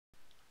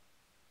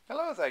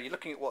Hello there, you're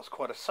looking at what's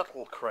quite a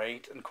subtle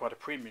crate and quite a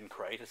premium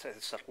crate. I say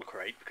it's a subtle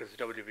crate because the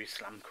WWE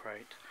Slam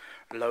crate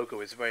logo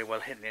is very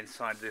well hidden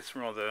inside this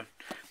rather,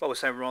 well, we'll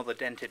say rather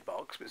dented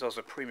box, but it's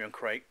also a premium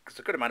crate because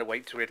a good amount of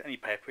weight to it and you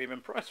pay a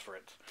premium price for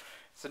it.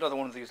 It's another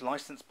one of these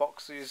licensed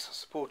boxes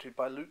supported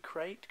by Loot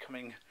Crate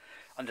coming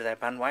under their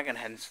bandwagon,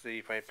 hence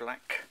the very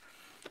black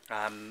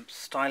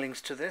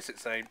stylings to this.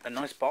 It's a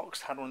nice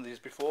box, had one of these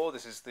before.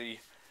 This is the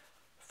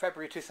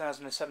February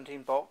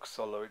 2017 box,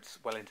 although it's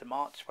well into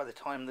March by the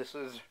time this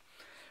has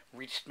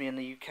reached me in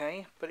the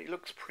UK, but it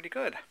looks pretty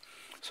good.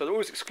 So there are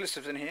always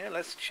exclusives in here.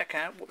 Let's check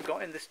out what we've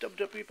got in this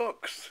WWE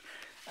box.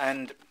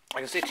 And I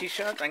can see a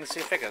t-shirt, I can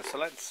see a figure,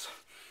 so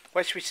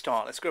where should we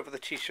start? Let's go over the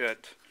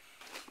t-shirt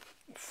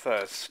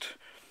first.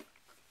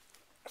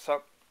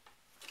 So,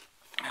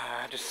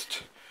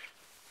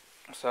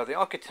 so the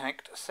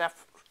architect,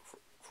 Seth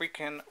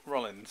freaking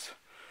Rollins.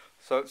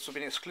 So it's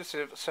been an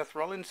exclusive Seth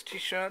Rollins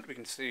t-shirt. We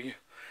can see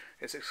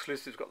it's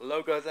exclusive, it's got the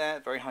logo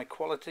there, very high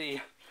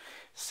quality.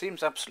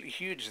 Seems absolutely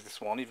huge, this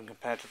one, even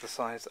compared to the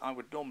size I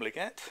would normally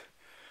get,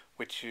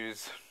 which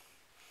is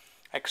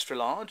extra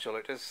large, although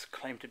it does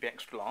claim to be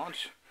extra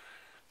large.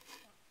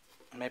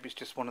 Maybe it's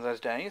just one of those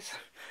days,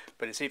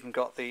 but it's even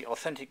got the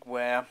authentic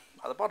wear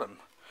at the bottom.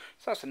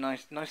 So that's a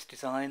nice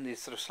design,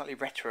 these sort of slightly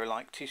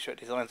retro-like t-shirt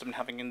designs I've been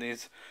having in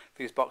these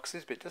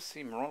boxes, but it does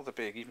seem rather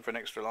big, even for an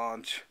extra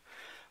large.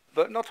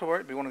 But not to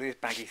worry, it'll be one of these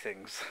baggy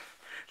things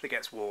that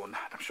gets worn.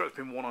 I'm sure it's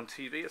been worn on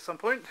TV at some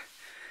point.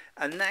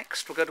 And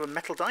next we'll go to a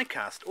metal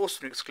die-cast, also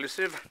an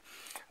exclusive,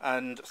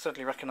 and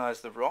certainly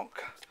recognise The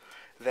Rock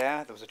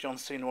there. There was a John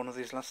Cena one of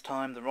these last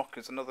time. The Rock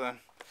is another,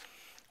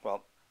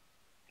 well,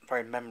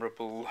 very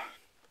memorable,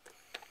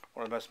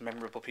 one of the most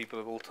memorable people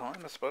of all time,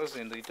 I suppose,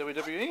 in the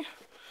WWE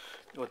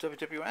or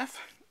WWF,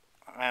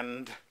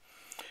 and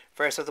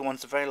various other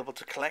ones available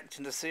to collect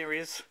in the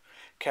series.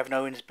 Kevin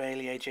Owens,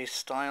 Bayley, AJ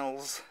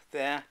Styles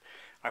there.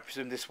 I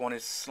presume this one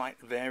is a slight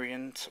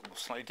variant, or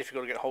slightly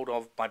difficult to get hold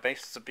of by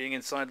basis of being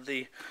inside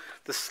the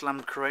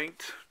Slam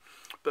crate.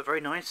 But very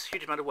nice,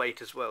 huge amount of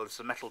weight as well. It's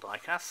a metal die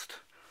cast.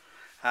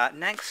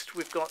 Next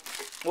we've got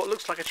what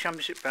looks like a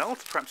championship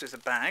belt, perhaps it's a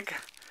bag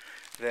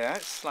there.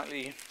 It's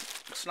slightly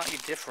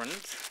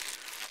different,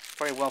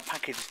 very well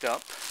packaged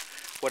up,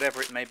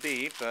 whatever it may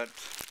be, but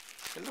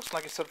it looks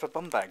like it's sort of a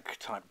bum bag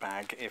type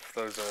bag, if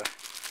those are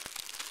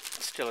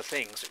still a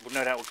thing. So it will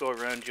no doubt will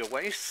go around your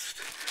waist,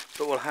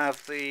 but we'll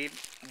have the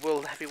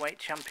World Heavyweight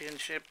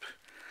Championship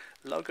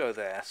logo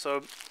there.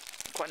 So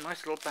quite a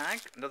nice little bag,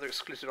 another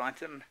exclusive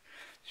item.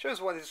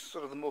 Shows why this is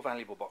sort of the more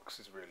valuable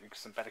boxes really, because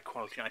some better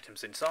quality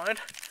items inside.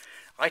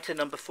 Item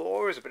number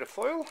 4 is a bit of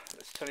foil.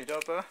 Let's turn it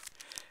over.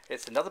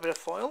 It's another bit of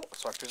foil,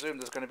 so I presume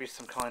there's going to be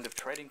some kind of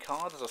trading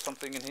cards or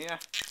something in here.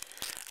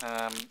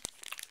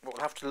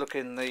 We'll have to look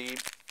in the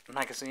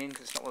magazine,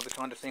 because it's not one of the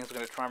kind of things we're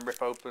going to try and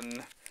rip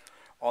open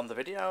on the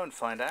video and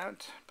find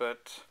out,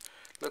 but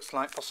looks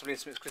like possibly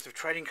some exclusive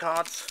trading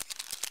cards.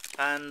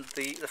 And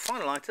the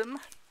final item,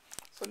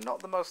 so not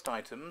the most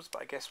items,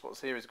 but I guess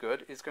what's here is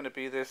good, is going to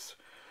be this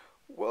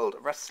World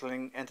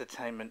Wrestling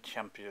Entertainment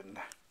Champion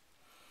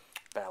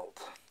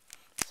belt.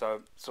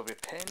 So there'll be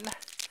a pin.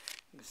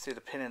 You can see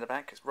the pin in the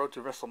back. It's Road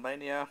to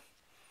Wrestlemania.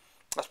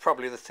 That's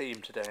probably the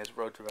theme today, is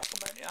Road to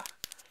Wrestlemania.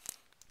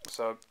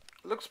 So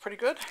looks pretty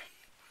good.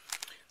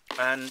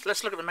 And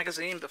let's look at the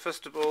magazine, but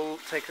first of all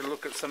take a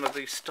look at some of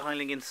the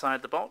styling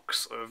inside the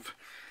box of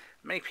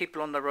many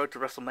people on the road to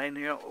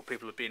WrestleMania, or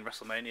people who have been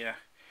WrestleMania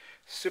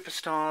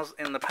superstars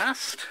in the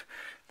past.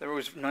 They're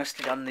always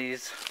nicely done,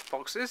 these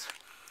boxes.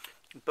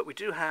 But we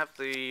do have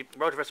the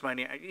road to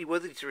WrestleMania. Are you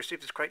worthy to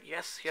receive this crate?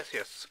 Yes, yes,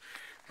 yes.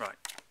 Right.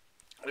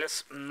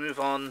 Let's move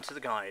on to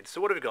the guide.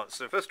 So what have we got?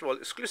 So first of all,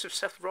 exclusive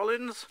Seth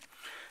Rollins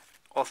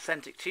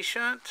authentic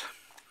t-shirt.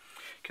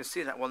 You can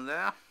see that one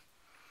there.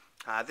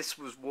 This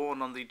was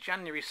worn on the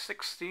January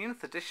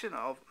 16th edition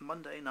of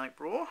Monday Night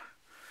Raw.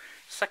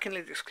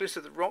 Secondly, the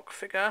exclusive The Rock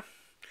figure.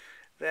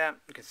 There,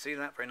 you can see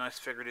that. Very nice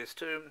figure it is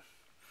too.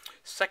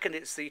 Second,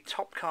 it's the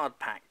top card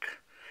pack.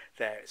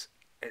 There,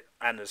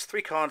 and there's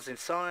 3 cards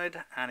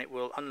inside, and it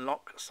will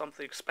unlock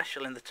something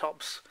special in the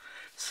Topps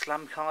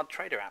Slam Card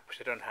Trader app, which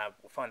I don't have.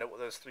 We'll find out what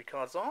those 3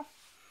 cards are.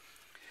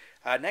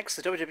 Next,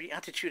 the WWE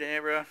Attitude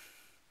Era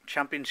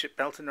Championship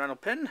belt and round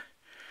pin,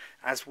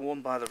 as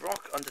worn by The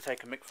Rock,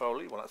 Undertaker, Mick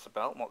Foley. Well, that's the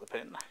belt, not the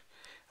pin.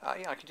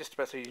 Yeah, I can just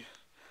about see.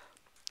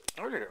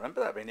 I really don't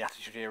remember that being the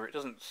Attitude Era. It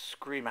doesn't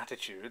scream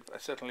Attitude, but I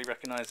certainly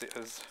recognise it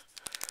as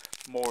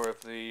more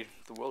of the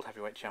World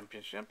Heavyweight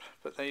Championship.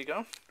 But there you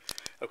go.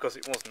 Of course,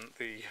 it wasn't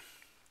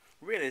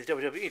really the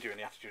WWE during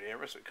the Attitude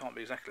Era, so it can't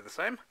be exactly the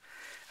same.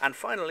 And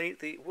finally,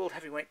 the World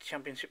Heavyweight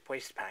Championship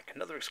waist pack.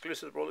 Another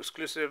exclusive, all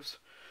exclusives.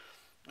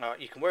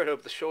 You can wear it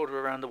over the shoulder,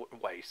 around the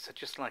waist, so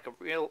just like a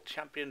real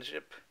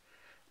championship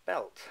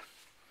belt.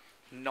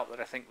 Not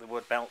that I think the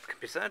word belt can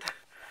be said,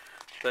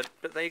 but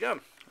there you go.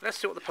 Let's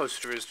see what the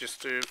poster is,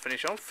 just to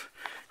finish off.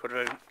 Got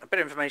a bit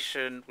of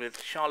information with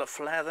Charlotte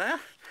Flair there,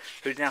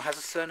 who now has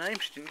a surname.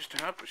 She didn't used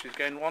to have, but she's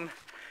gained one.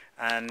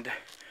 And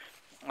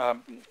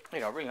you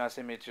know, a really nice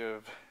image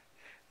of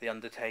the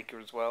Undertaker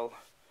as well.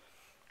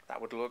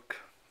 That would look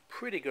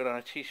pretty good on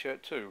a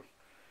t-shirt too.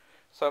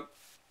 So,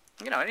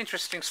 you know, an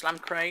interesting slam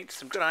crate,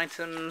 some good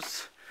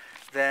items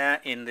there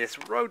in this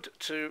Road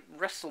to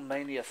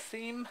WrestleMania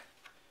theme.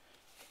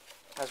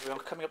 As we are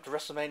coming up to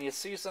WrestleMania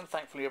season,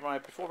 thankfully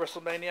arrived before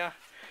WrestleMania.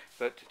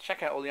 But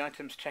check out all the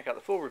items, check out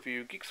the full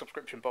review,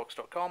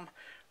 geeksubscriptionbox.com.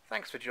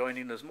 Thanks for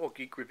joining. There's more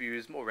geek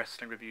reviews, more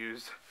wrestling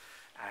reviews,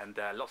 and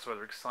lots of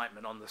other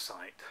excitement on the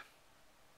site.